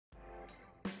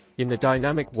In the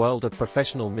dynamic world of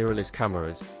professional mirrorless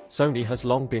cameras, Sony has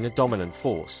long been a dominant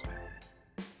force.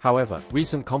 However,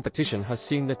 recent competition has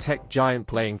seen the tech giant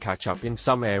playing catch-up in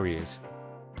some areas.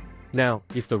 Now,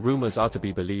 if the rumors are to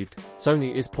be believed,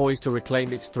 Sony is poised to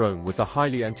reclaim its throne with the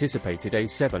highly anticipated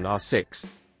A7R VI.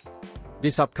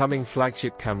 This upcoming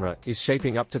flagship camera is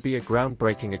shaping up to be a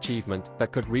groundbreaking achievement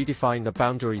that could redefine the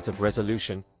boundaries of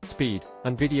resolution, speed,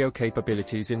 and video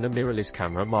capabilities in the mirrorless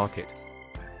camera market.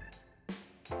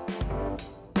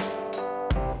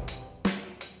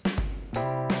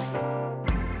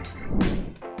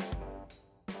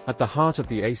 At the heart of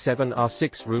the A7R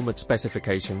VI rumored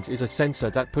specifications is a sensor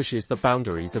that pushes the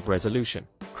boundaries of resolution.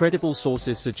 Credible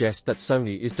sources suggest that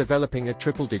Sony is developing a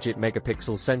triple-digit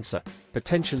megapixel sensor,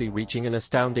 potentially reaching an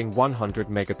astounding 100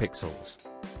 megapixels.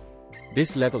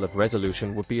 This level of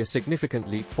resolution would be a significant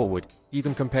leap forward,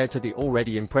 even compared to the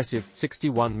already impressive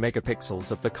 61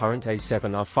 megapixels of the current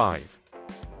A7R V.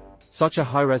 Such a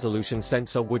high-resolution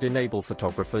sensor would enable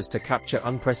photographers to capture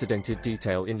unprecedented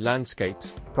detail in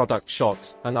landscapes, product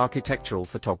shots, and architectural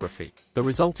photography. The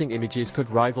resulting images could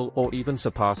rival or even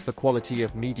surpass the quality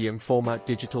of medium-format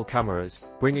digital cameras,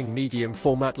 bringing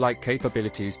medium-format-like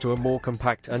capabilities to a more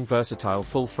compact and versatile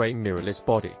full-frame mirrorless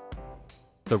body.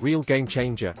 The real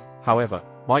game-changer, however,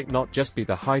 might not just be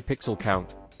the high pixel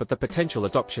count, but the potential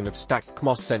adoption of stacked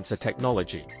CMOS sensor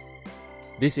technology.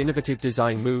 This innovative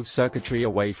design moves circuitry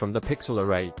away from the pixel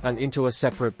array and into a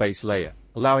separate base layer,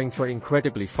 allowing for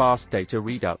incredibly fast data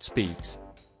readout speeds.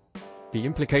 The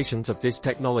implications of this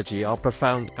technology are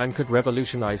profound and could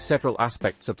revolutionize several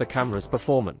aspects of the camera's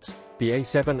performance. The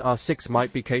A7R VI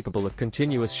might be capable of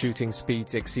continuous shooting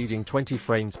speeds exceeding 20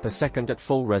 frames per second at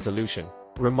full resolution,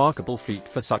 a remarkable feat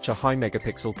for such a high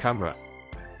megapixel camera.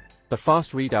 The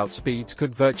fast readout speeds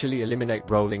could virtually eliminate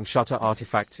rolling shutter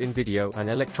artifacts in video and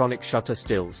electronic shutter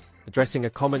stills, addressing a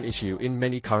common issue in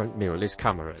many current mirrorless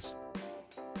cameras.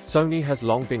 Sony has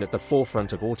long been at the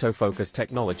forefront of autofocus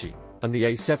technology, and the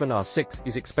A7R VI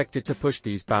is expected to push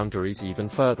these boundaries even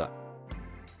further.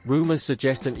 Rumors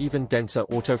suggest an even denser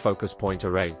autofocus point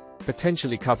array,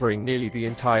 potentially covering nearly the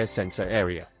entire sensor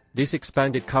area. This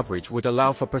expanded coverage would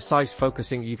allow for precise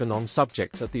focusing even on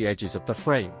subjects at the edges of the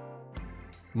frame.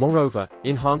 Moreover,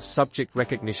 enhanced subject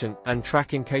recognition and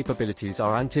tracking capabilities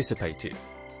are anticipated.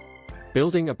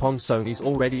 Building upon Sony's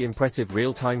already impressive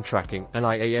real-time tracking and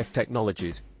IAF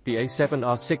technologies, the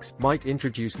A7R VI might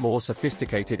introduce more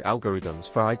sophisticated algorithms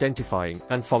for identifying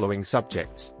and following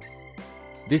subjects.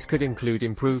 This could include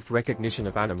improved recognition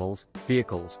of animals,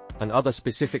 vehicles, and other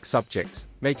specific subjects,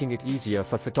 making it easier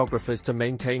for photographers to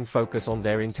maintain focus on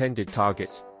their intended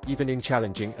targets, even in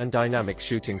challenging and dynamic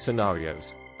shooting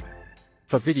scenarios.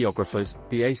 For videographers,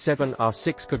 the A7R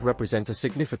VI could represent a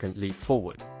significant leap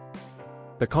forward.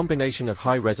 The combination of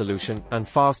high resolution and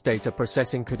fast data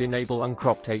processing could enable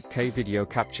uncropped 8K video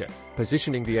capture,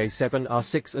 positioning the A7R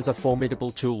VI as a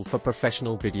formidable tool for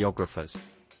professional videographers.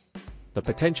 The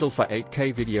potential for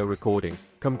 8K video recording,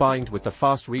 combined with the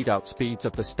fast readout speeds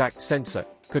of the stacked sensor,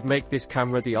 could make this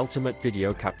camera the ultimate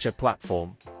video capture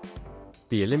platform.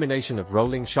 The elimination of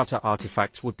rolling shutter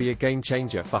artifacts would be a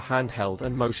game-changer for handheld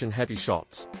and motion-heavy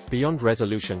shots. Beyond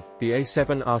resolution, the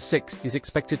A7R VI is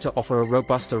expected to offer a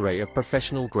robust array of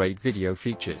professional-grade video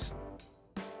features.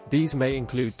 These may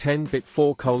include 10-bit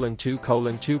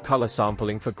 4:2:2 color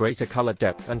sampling for greater color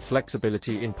depth and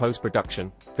flexibility in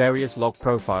post-production, various log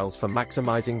profiles for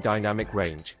maximizing dynamic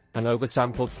range, and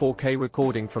oversampled 4K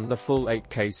recording from the full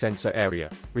 8K sensor area,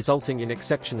 resulting in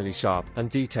exceptionally sharp and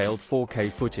detailed 4K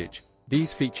footage.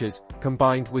 These features,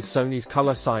 combined with Sony's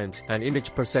color science and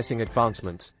image processing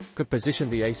advancements, could position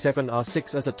the A7R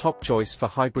VI as a top choice for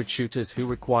hybrid shooters who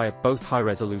require both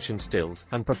high-resolution stills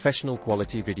and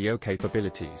professional-quality video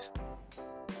capabilities.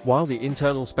 While the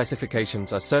internal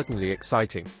specifications are certainly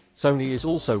exciting, Sony is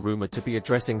also rumored to be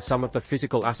addressing some of the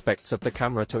physical aspects of the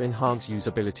camera to enhance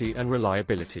usability and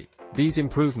reliability. These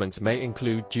improvements may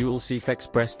include dual CF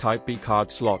Express Type B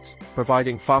card slots,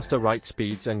 providing faster write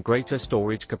speeds and greater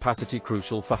storage capacity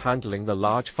crucial for handling the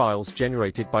large files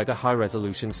generated by the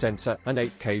high-resolution sensor and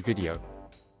 8K video.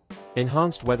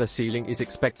 Enhanced weather sealing is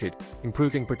expected,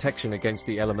 improving protection against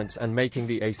the elements and making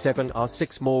the A7R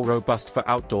VI more robust for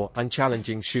outdoor and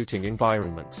challenging shooting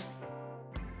environments.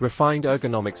 Refined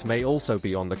ergonomics may also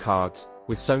be on the cards,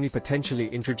 with Sony potentially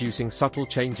introducing subtle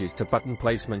changes to button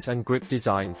placement and grip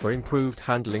design for improved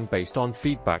handling based on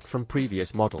feedback from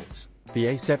previous models. The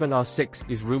A7R VI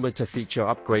is rumored to feature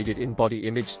upgraded in-body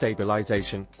image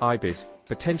stabilization, IBIS,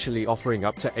 potentially offering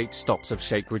up to 8 stops of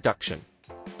shake reduction.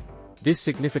 This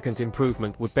significant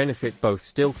improvement would benefit both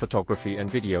still photography and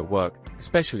video work,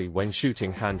 especially when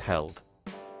shooting handheld.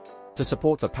 To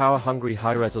support the power-hungry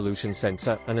high-resolution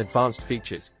sensor and advanced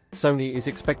features, Sony is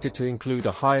expected to include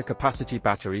a higher capacity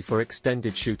battery for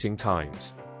extended shooting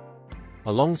times.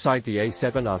 Alongside the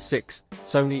A7R VI,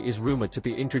 Sony is rumored to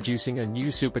be introducing a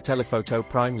new super telephoto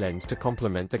prime lens to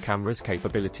complement the camera's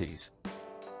capabilities.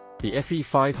 The FE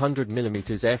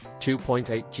 500mm f2.8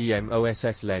 GM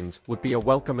OSS lens would be a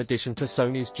welcome addition to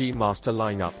Sony's G Master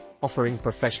lineup, offering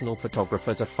professional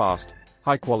photographers a fast,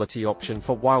 high-quality option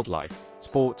for wildlife,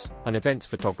 sports, and events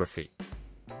photography.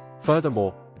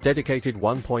 Furthermore, a dedicated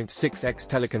 1.6x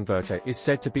teleconverter is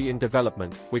said to be in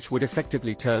development, which would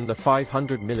effectively turn the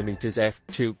 500mm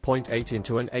f2.8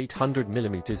 into an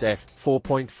 800mm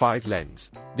f4.5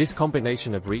 lens. This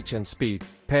combination of reach and speed,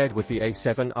 paired with the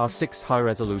A7R VI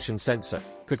high-resolution sensor,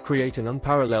 could create an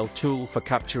unparalleled tool for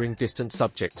capturing distant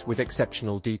subjects with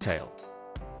exceptional detail.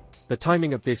 The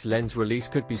timing of this lens release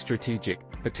could be strategic,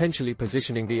 potentially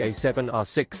positioning the A7R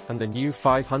VI and the new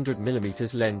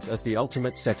 500mm lens as the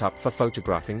ultimate setup for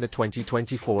photographing the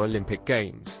 2024 Olympic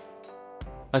Games.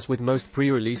 As with most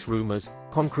pre-release rumors,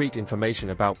 concrete information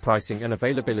about pricing and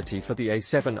availability for the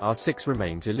A7R VI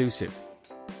remains elusive.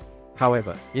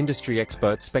 However, industry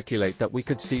experts speculate that we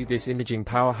could see this imaging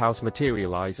powerhouse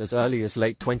materialize as early as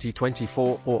late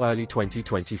 2024 or early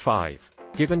 2025.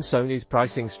 Given Sony's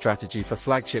pricing strategy for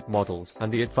flagship models and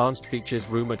the advanced features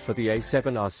rumored for the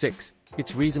A7R VI,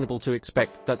 it's reasonable to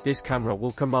expect that this camera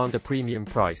will command a premium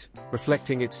price,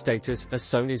 reflecting its status as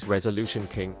Sony's resolution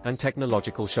king and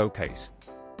technological showcase.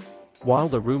 While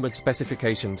the rumored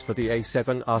specifications for the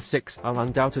A7R VI are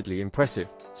undoubtedly impressive,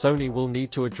 Sony will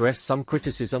need to address some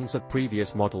criticisms of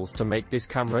previous models to make this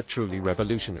camera truly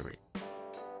revolutionary.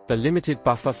 The limited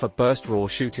buffer for burst RAW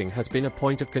shooting has been a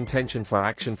point of contention for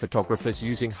action photographers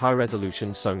using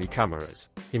high-resolution Sony cameras.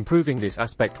 Improving this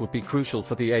aspect would be crucial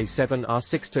for the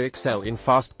A7R VI to excel in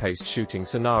fast-paced shooting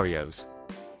scenarios.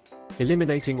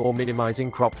 Eliminating or minimizing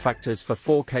crop factors for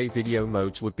 4K video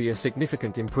modes would be a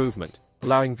significant improvement,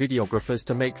 allowing videographers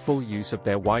to make full use of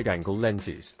their wide-angle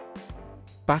lenses.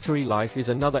 Battery life is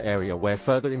another area where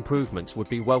further improvements would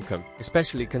be welcome,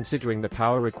 especially considering the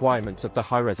power requirements of the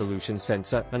high-resolution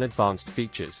sensor and advanced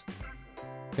features.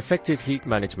 Effective heat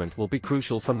management will be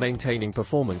crucial for maintaining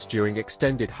performance during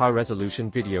extended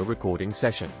high-resolution video recording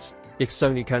sessions. If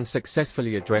Sony can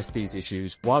successfully address these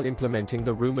issues while implementing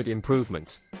the rumored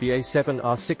improvements, the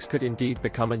A7R VI could indeed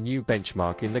become a new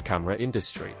benchmark in the camera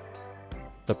industry.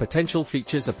 The potential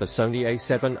features of the Sony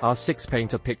A7R VI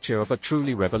paint a picture of a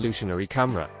truly revolutionary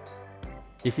camera.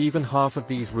 If even half of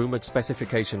these rumored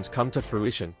specifications come to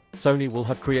fruition, Sony will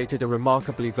have created a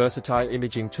remarkably versatile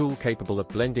imaging tool capable of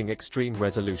blending extreme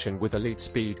resolution with elite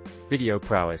speed, video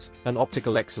prowess, and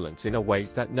optical excellence in a way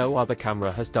that no other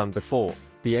camera has done before.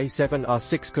 The A7R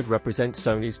VI could represent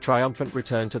Sony's triumphant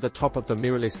return to the top of the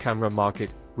mirrorless camera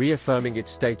market, reaffirming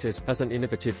its status as an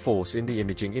innovative force in the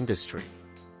imaging industry.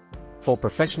 For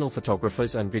professional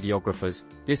photographers and videographers,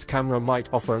 this camera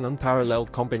might offer an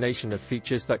unparalleled combination of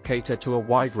features that cater to a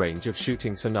wide range of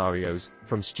shooting scenarios,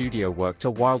 from studio work to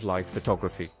wildlife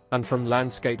photography, and from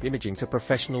landscape imaging to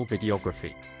professional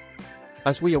videography.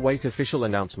 As we await official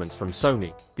announcements from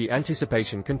Sony, the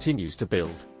anticipation continues to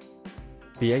build.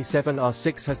 The A7R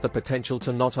VI has the potential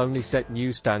to not only set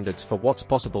new standards for what's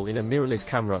possible in a mirrorless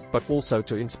camera but also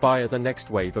to inspire the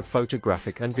next wave of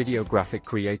photographic and videographic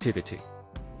creativity.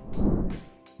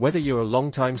 Whether you're a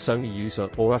long-time Sony user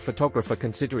or a photographer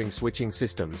considering switching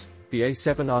systems, the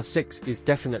A7R VI is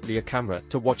definitely a camera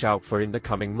to watch out for in the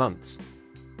coming months.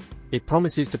 It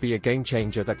promises to be a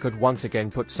game-changer that could once again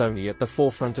put Sony at the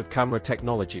forefront of camera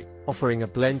technology, offering a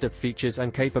blend of features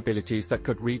and capabilities that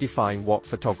could redefine what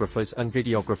photographers and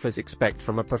videographers expect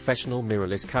from a professional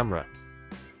mirrorless camera.